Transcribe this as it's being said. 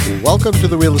Welcome to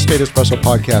the Real Estate Espresso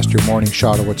Podcast, your morning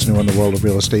shot of what's new in the world of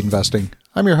real estate investing.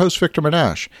 I'm your host, Victor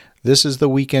Menashe. This is the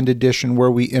weekend edition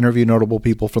where we interview notable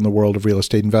people from the world of real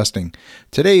estate investing.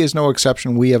 Today is no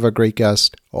exception. We have a great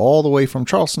guest all the way from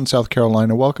Charleston, South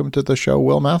Carolina. Welcome to the show,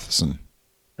 Will Matheson.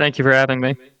 Thank you for having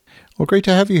me. Well, great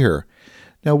to have you here.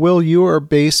 Now, Will, you are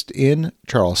based in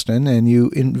Charleston and you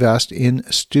invest in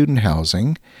student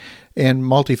housing and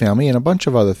multifamily and a bunch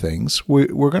of other things.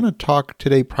 We're going to talk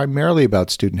today primarily about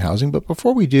student housing, but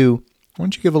before we do, why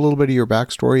don't you give a little bit of your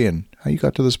backstory and how you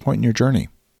got to this point in your journey?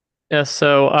 Yes,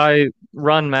 so I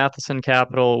run Matheson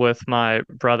Capital with my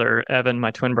brother, Evan,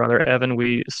 my twin brother, Evan.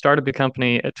 We started the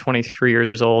company at 23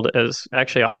 years old as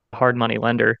actually a hard money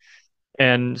lender.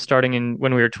 And starting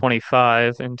when we were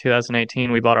 25 in 2018,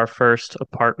 we bought our first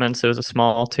apartments. It was a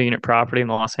small 2-unit property in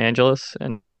Los Angeles.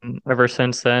 And ever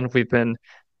since then, we've been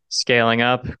scaling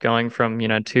up, going from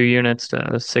 2 units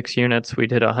to 6 units. We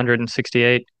did a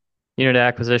 168 unit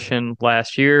acquisition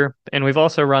last year, and we've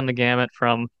also run the gamut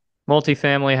from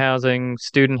multifamily housing,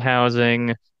 student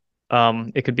housing.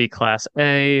 It could be Class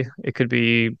A, it could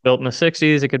be built in the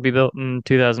 60s, it could be built in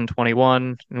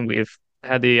 2021, and we've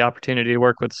had the opportunity to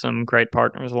work with some great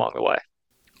partners along the way.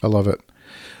 I love it.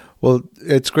 Well,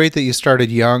 it's great that you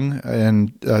started young,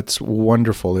 and that's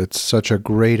wonderful. It's such a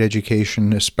great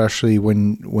education, especially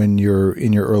when you're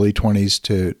in your early 20s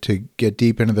to get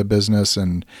deep into the business,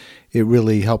 and it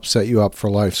really helps set you up for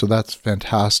life. So that's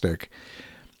fantastic.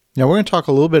 Now, we're going to talk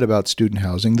a little bit about student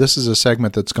housing. This is a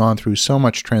segment that's gone through so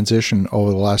much transition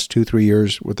over the last 2-3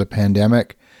 years with the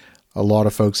pandemic. A lot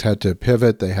of folks had to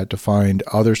pivot. They had to find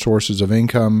other sources of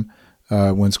income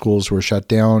when schools were shut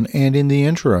down. And in the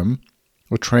interim,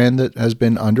 a trend that has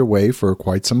been underway for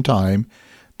quite some time,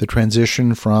 the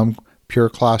transition from pure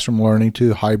classroom learning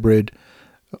to hybrid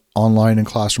online and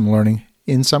classroom learning,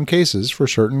 in some cases for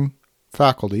certain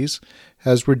faculties,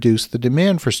 has reduced the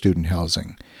demand for student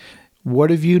housing.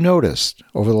 What have you noticed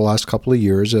over the last couple of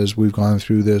years as we've gone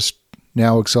through this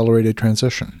now accelerated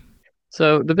transition?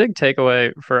 So the big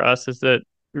takeaway for us is that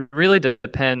it really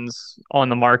depends on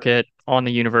the market, on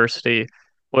the university,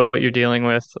 what you're dealing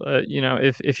with.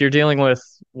 If you're dealing with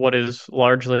what is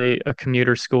largely a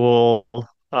commuter school,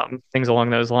 things along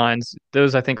those lines,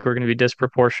 those I think are going to be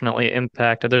disproportionately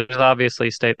impacted. There's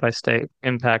obviously state-by-state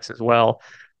impacts as well.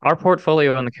 Our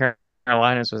portfolio in the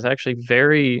Carolinas was actually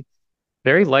very,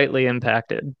 very lightly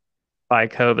impacted by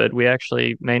COVID. We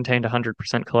actually maintained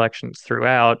 100% collections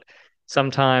throughout.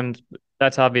 Sometimes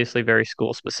that's obviously very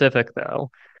school specific though,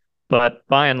 but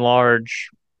by and large,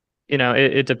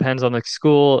 it depends on the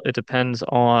school. It depends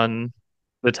on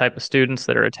the type of students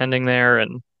that are attending there,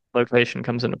 and location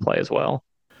comes into play as well.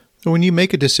 So when you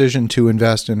make a decision to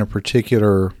invest in a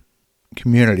particular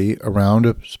community around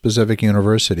a specific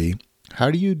university,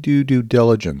 how do you do due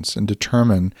diligence and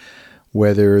determine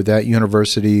whether that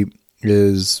university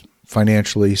is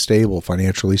financially stable,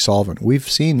 financially solvent? We've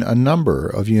seen a number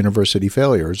of university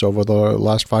failures over the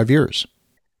last 5 years.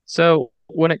 So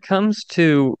when it comes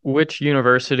to which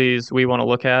universities we want to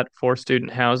look at for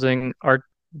student housing, our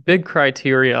big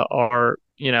criteria are,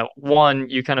 one,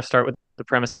 you kind of start with the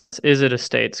premise, is it a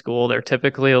state school? They're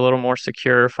typically a little more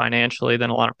secure financially than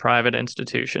a lot of private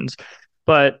institutions.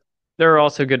 But there are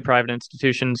also good private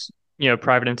institutions,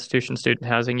 student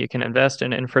housing you can invest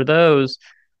in. And for those,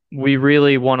 we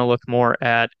really want to look more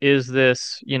at, is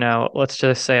this, let's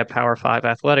just say a Power 5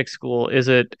 athletic school? Is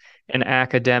it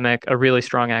a really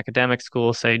strong academic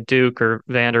school, say Duke or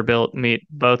Vanderbilt meet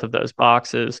both of those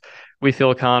boxes? We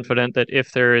feel confident that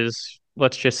if there is,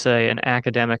 let's just say, an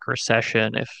academic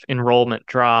recession, if enrollment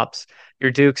drops,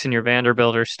 your Dukes and your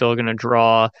Vanderbilt are still going to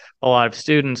draw a lot of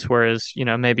students, whereas,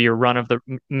 maybe your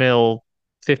run-of-the-mill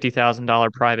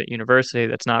 $50,000 private university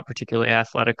that's not particularly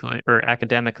athletically or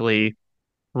academically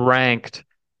ranked,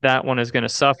 that one is going to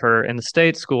suffer. And the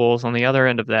state schools on the other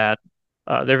end of that,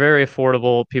 they're very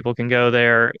affordable. People can go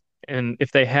there, and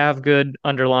if they have good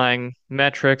underlying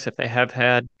metrics, if they have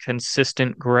had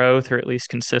consistent growth or at least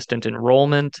consistent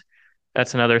enrollment,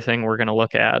 that's another thing we're going to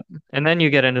look at. And then you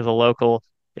get into the local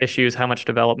issues, how much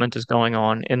development is going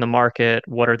on in the market,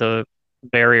 what are the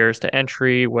barriers to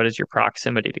entry, what is your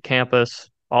proximity to campus,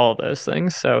 all of those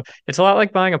things. So it's a lot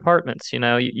like buying apartments.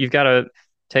 You've got to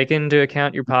take into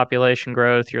account your population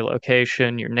growth, your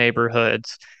location, your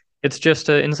neighborhoods. It's just,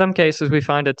 in some cases, we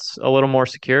find it's a little more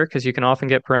secure because you can often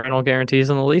get parental guarantees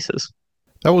on the leases.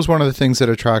 That was one of the things that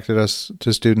attracted us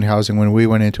to student housing when we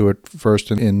went into it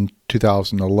first in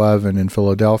 2011 in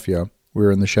Philadelphia. We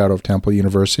were in the shadow of Temple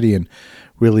University and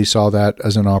really saw that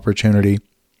as an opportunity.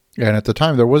 And at the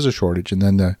time, there was a shortage. And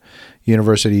then the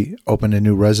university opened a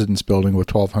new residence building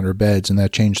with 1,200 beds, and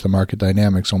that changed the market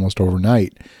dynamics almost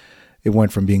overnight. It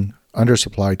went from being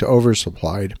undersupplied to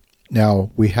oversupplied.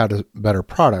 Now, we had a better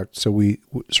product, so we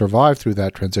survived through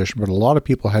that transition, but a lot of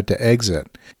people had to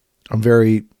exit. I'm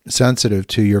very sensitive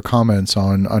to your comments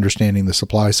on understanding the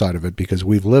supply side of it because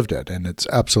we've lived it, and it's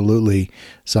absolutely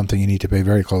something you need to pay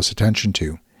very close attention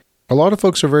to. A lot of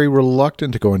folks are very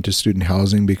reluctant to go into student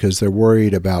housing because they're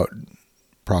worried about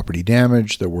property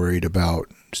damage, they're worried about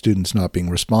students not being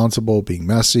responsible, being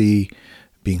messy,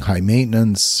 being high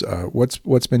maintenance.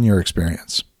 What's been your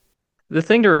experience? The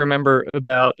thing to remember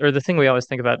about, or the thing we always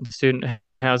think about in student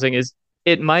housing is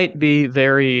it might be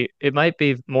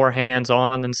more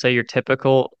hands-on than say your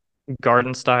typical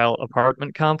garden style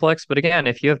apartment complex. But again,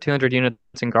 if you have 200 units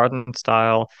in garden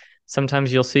style,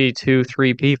 sometimes you'll see two,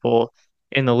 three people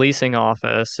in the leasing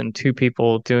office and two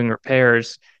people doing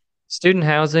repairs. Student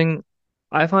housing,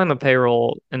 I find the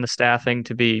payroll and the staffing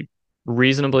to be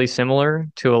reasonably similar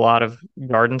to a lot of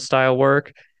garden style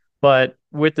work. But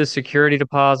with the security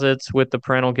deposits, with the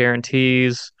parental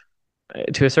guarantees,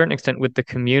 to a certain extent with the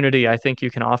community, I think you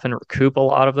can often recoup a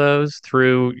lot of those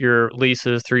through your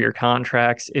leases, through your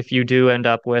contracts, if you do end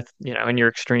up with, in your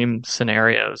extreme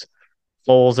scenarios,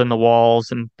 holes in the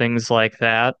walls and things like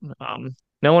that.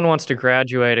 No one wants to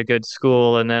graduate a good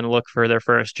school and then look for their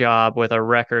first job with a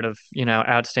record of,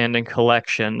 outstanding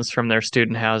collections from their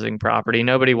student housing property.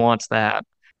 Nobody wants that.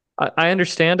 I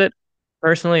understand it.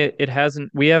 Personally,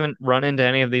 we haven't run into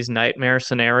any of these nightmare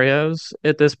scenarios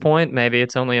at this point. Maybe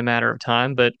it's only a matter of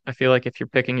time, but I feel like if you're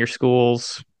picking your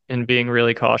schools and being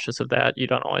really cautious of that, you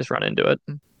don't always run into it.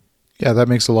 Yeah, that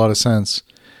makes a lot of sense.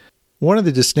 One of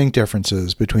the distinct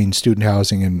differences between student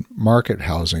housing and market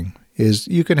housing is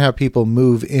you can have people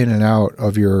move in and out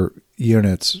of your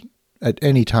units at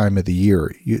any time of the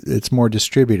year. It's more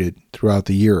distributed throughout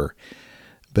the year.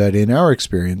 But in our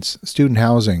experience, student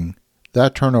housing,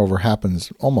 that turnover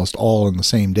happens almost all in the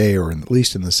same day or at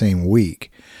least in the same week.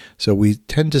 So we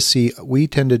tended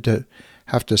to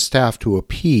have to staff to a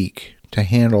peak to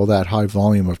handle that high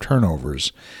volume of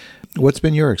turnovers. What's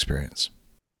been your experience?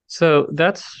 So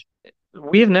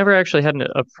we have never actually had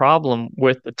a problem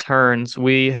with the turns.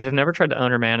 We have never tried to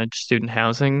owner manage student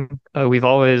housing. We've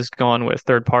always gone with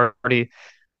third party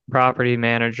property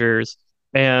managers.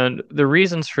 And the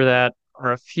reasons for that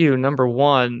are a few. Number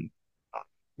one,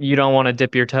 you don't want to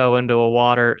dip your toe into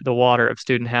the water of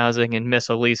student housing and miss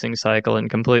a leasing cycle and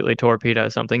completely torpedo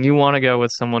something. You want to go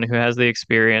with someone who has the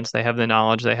experience, they have the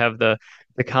knowledge, they have the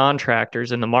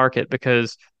contractors in the market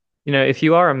because if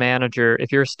you are a manager,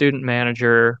 if you're a student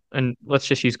manager, and let's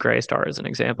just use Graystar as an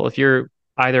example, if you're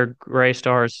either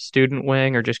Graystar's student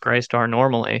wing or just Graystar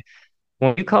normally,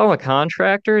 when you call a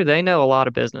contractor, they know a lot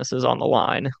of businesses on the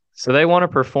line. So they want to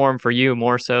perform for you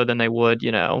more so than they would,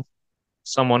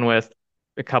 someone with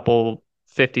a couple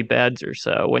 50 beds or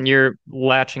so. When you're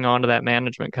latching onto that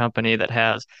management company that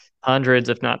has hundreds,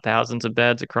 if not thousands of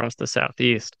beds across the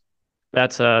Southeast,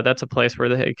 that's a place where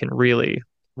they can really,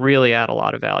 really add a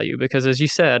lot of value. Because as you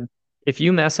said, if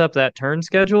you mess up that turn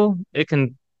schedule, it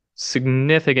can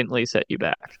significantly set you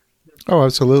back. Oh,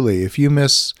 absolutely. If you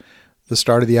miss the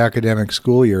start of the academic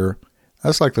school year,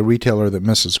 that's like the retailer that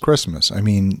misses Christmas. I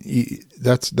mean,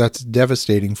 that's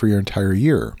devastating for your entire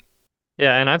year.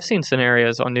 Yeah, and I've seen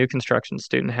scenarios on new construction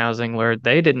student housing where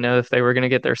they didn't know if they were going to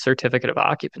get their certificate of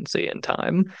occupancy in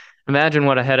time. Imagine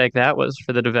what a headache that was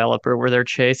for the developer, where they're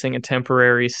chasing a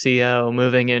temporary CO,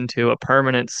 moving into a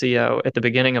permanent CO at the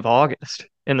beginning of August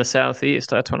in the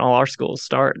Southeast. That's when all our schools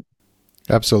start.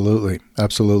 Absolutely.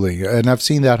 Absolutely. And I've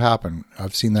seen that happen.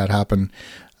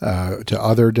 To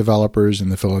other developers in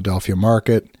the Philadelphia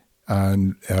market,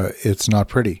 and it's not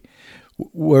pretty.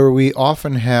 Where we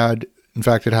often had, in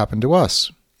fact, it happened to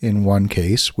us. In one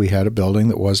case, we had a building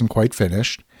that wasn't quite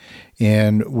finished,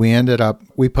 and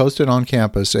we posted on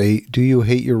campus a "Do You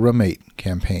Hate Your Roommate"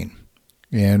 campaign.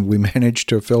 And we managed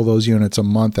to fill those units a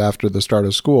month after the start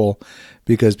of school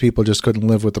because people just couldn't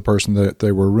live with the person that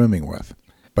they were rooming with.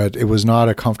 But it was not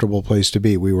a comfortable place to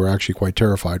be. We were actually quite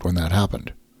terrified when that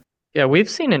happened. Yeah, we've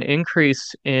seen an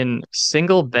increase in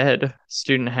single bed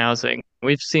student housing.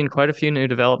 We've seen quite a few new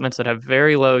developments that have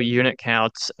very low unit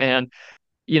counts. And,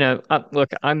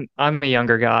 look, I'm a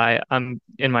younger guy. I'm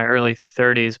in my early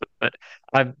 30s, but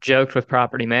I've joked with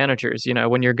property managers,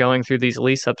 when you're going through these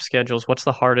lease up schedules, what's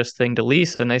the hardest thing to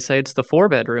lease? And they say it's the 4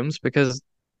 bedrooms because,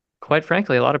 quite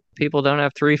frankly, a lot of people don't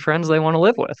have 3 friends they want to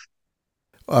live with.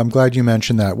 I'm glad you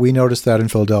mentioned that. We noticed that in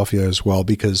Philadelphia as well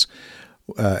because,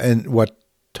 and what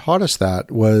taught us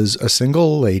that was a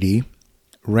single lady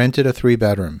rented a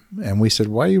 3-bedroom. And we said,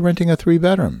 "Why are you renting a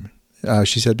 3-bedroom?"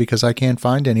 She said, "Because I can't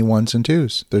find any 1s and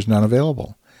 2s. There's none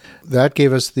available." That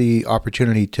gave us the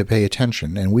opportunity to pay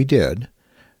attention, and we did.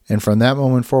 And from that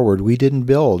moment forward, we didn't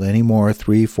build any more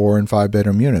 3, 4, and 5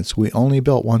 bedroom units. We only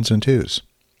built 1s and 2s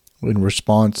in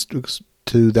response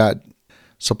to that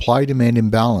supply-demand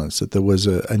imbalance, that there was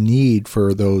a need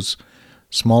for those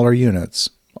smaller units.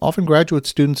 Often graduate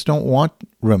students don't want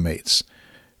roommates.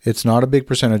 It's not a big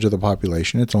percentage of the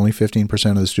population. It's only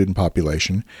 15% of the student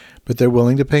population, but they're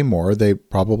willing to pay more. They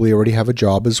probably already have a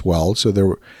job as well, so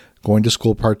they're going to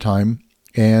school part-time,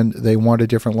 and they want a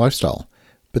different lifestyle,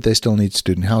 but they still need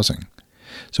student housing.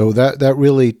 So that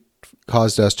really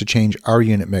caused us to change our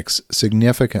unit mix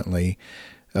significantly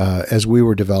as we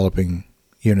were developing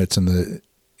units in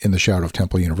the shadow of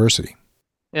Temple University.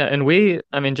 Yeah,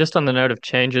 and just on the note of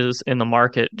changes in the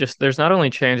market, just there's not only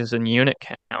changes in unit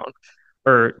count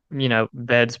or,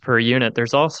 beds per unit,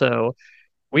 there's also,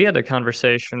 we had a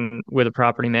conversation with a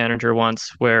property manager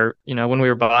once where, when we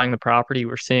were buying the property,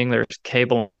 we're seeing there's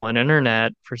cable and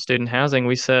internet for student housing.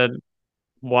 We said,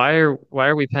 why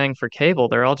are we paying for cable?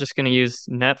 They're all just going to use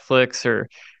Netflix,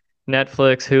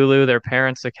 Hulu, their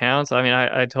parents' accounts. I mean,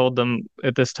 I told them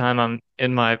at this time, I'm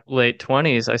in my late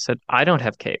 20s. I said, I don't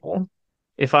have cable.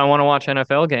 If I want to watch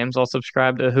NFL games, I'll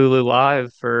subscribe to Hulu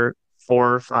Live for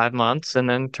 4 or 5 months and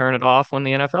then turn it off when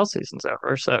the NFL season's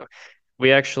over. So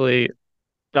we actually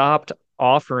stopped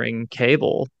offering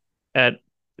cable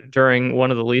during one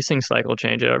of the leasing cycle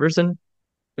changeovers, and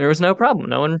there was no problem.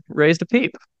 No one raised a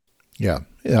peep. Yeah,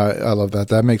 I love that.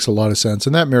 That makes a lot of sense.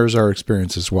 And that mirrors our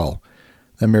experience as well.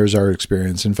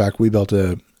 In fact, we built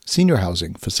a senior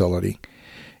housing facility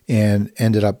and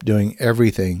ended up doing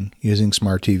everything using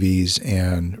smart TVs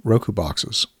and Roku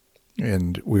boxes.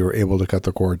 And we were able to cut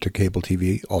the cord to cable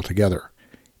TV altogether,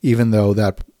 even though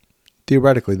that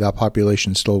theoretically that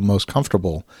population is still most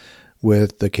comfortable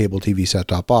with the cable TV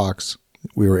set-top box.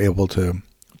 We were able to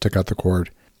cut the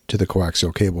cord to the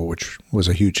coaxial cable, which was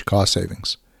a huge cost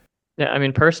savings. Yeah, I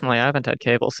mean, personally, I haven't had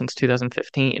cable since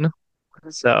 2015.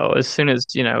 So as soon as,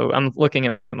 I'm looking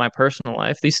at my personal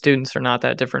life, these students are not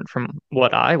that different from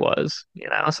what I was,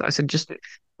 So I said, just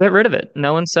get rid of it.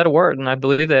 No one said a word. And I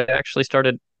believe they actually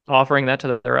started offering that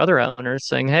to their other owners,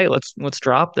 saying, hey, let's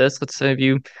drop this. Let's save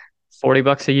you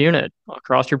 $40 a unit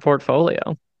across your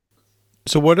portfolio.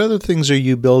 So what other things are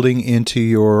you building into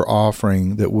your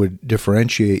offering that would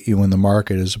differentiate you in the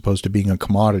market as opposed to being a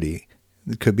commodity?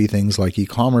 It could be things like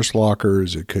e-commerce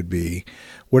lockers. It could be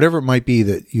whatever it might be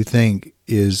that you think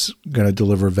is going to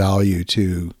deliver value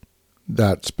to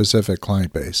that specific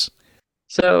client base.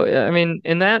 So, I mean,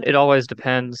 in that, it always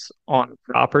depends on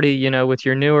property. With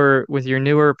your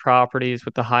newer properties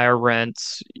with the higher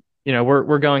rents,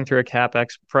 we're going through a CapEx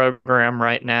program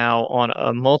right now on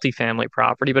a multifamily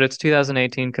property, but it's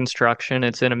 2018 construction.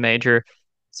 It's in a major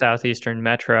southeastern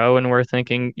metro, and we're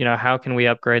thinking, how can we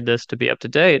upgrade this to be up to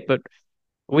date? But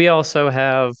we also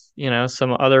have,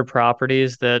 some other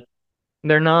properties that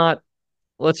they're not,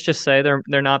 let's just say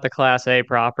they're not the class A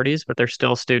properties, but they're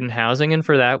still student housing. And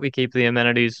for that, we keep the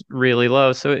amenities really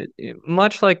low. So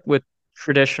much like with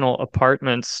traditional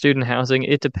apartments, student housing,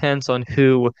 it depends on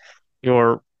who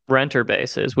your renter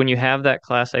base is. When you have that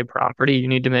class A property, you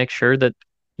need to make sure that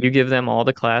you give them all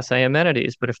the class A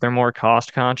amenities. But if they're more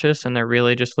cost conscious and they're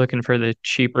really just looking for the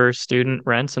cheaper student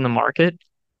rents in the market,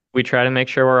 we try to make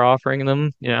sure we're offering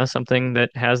them, something that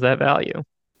has that value.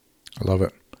 I love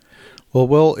it. Well,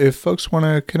 Will, if folks want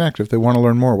to connect, if they want to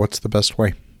learn more, what's the best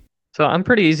way? So I'm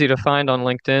pretty easy to find on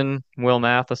LinkedIn, Will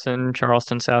Matheson,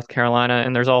 Charleston, South Carolina.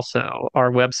 And there's also our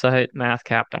website,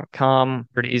 mathcap.com.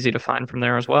 Pretty easy to find from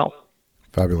there as well.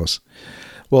 Fabulous.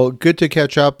 Well, good to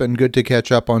catch up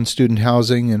on student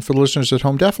housing. And for the listeners at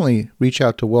home, definitely reach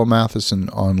out to Will Matheson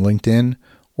on LinkedIn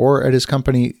or at his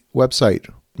company website,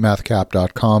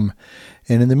 mathcap.com.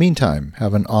 And in the meantime,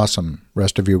 have an awesome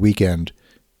rest of your weekend.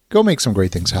 Go make some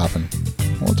great things happen.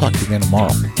 We'll talk to you again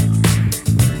tomorrow.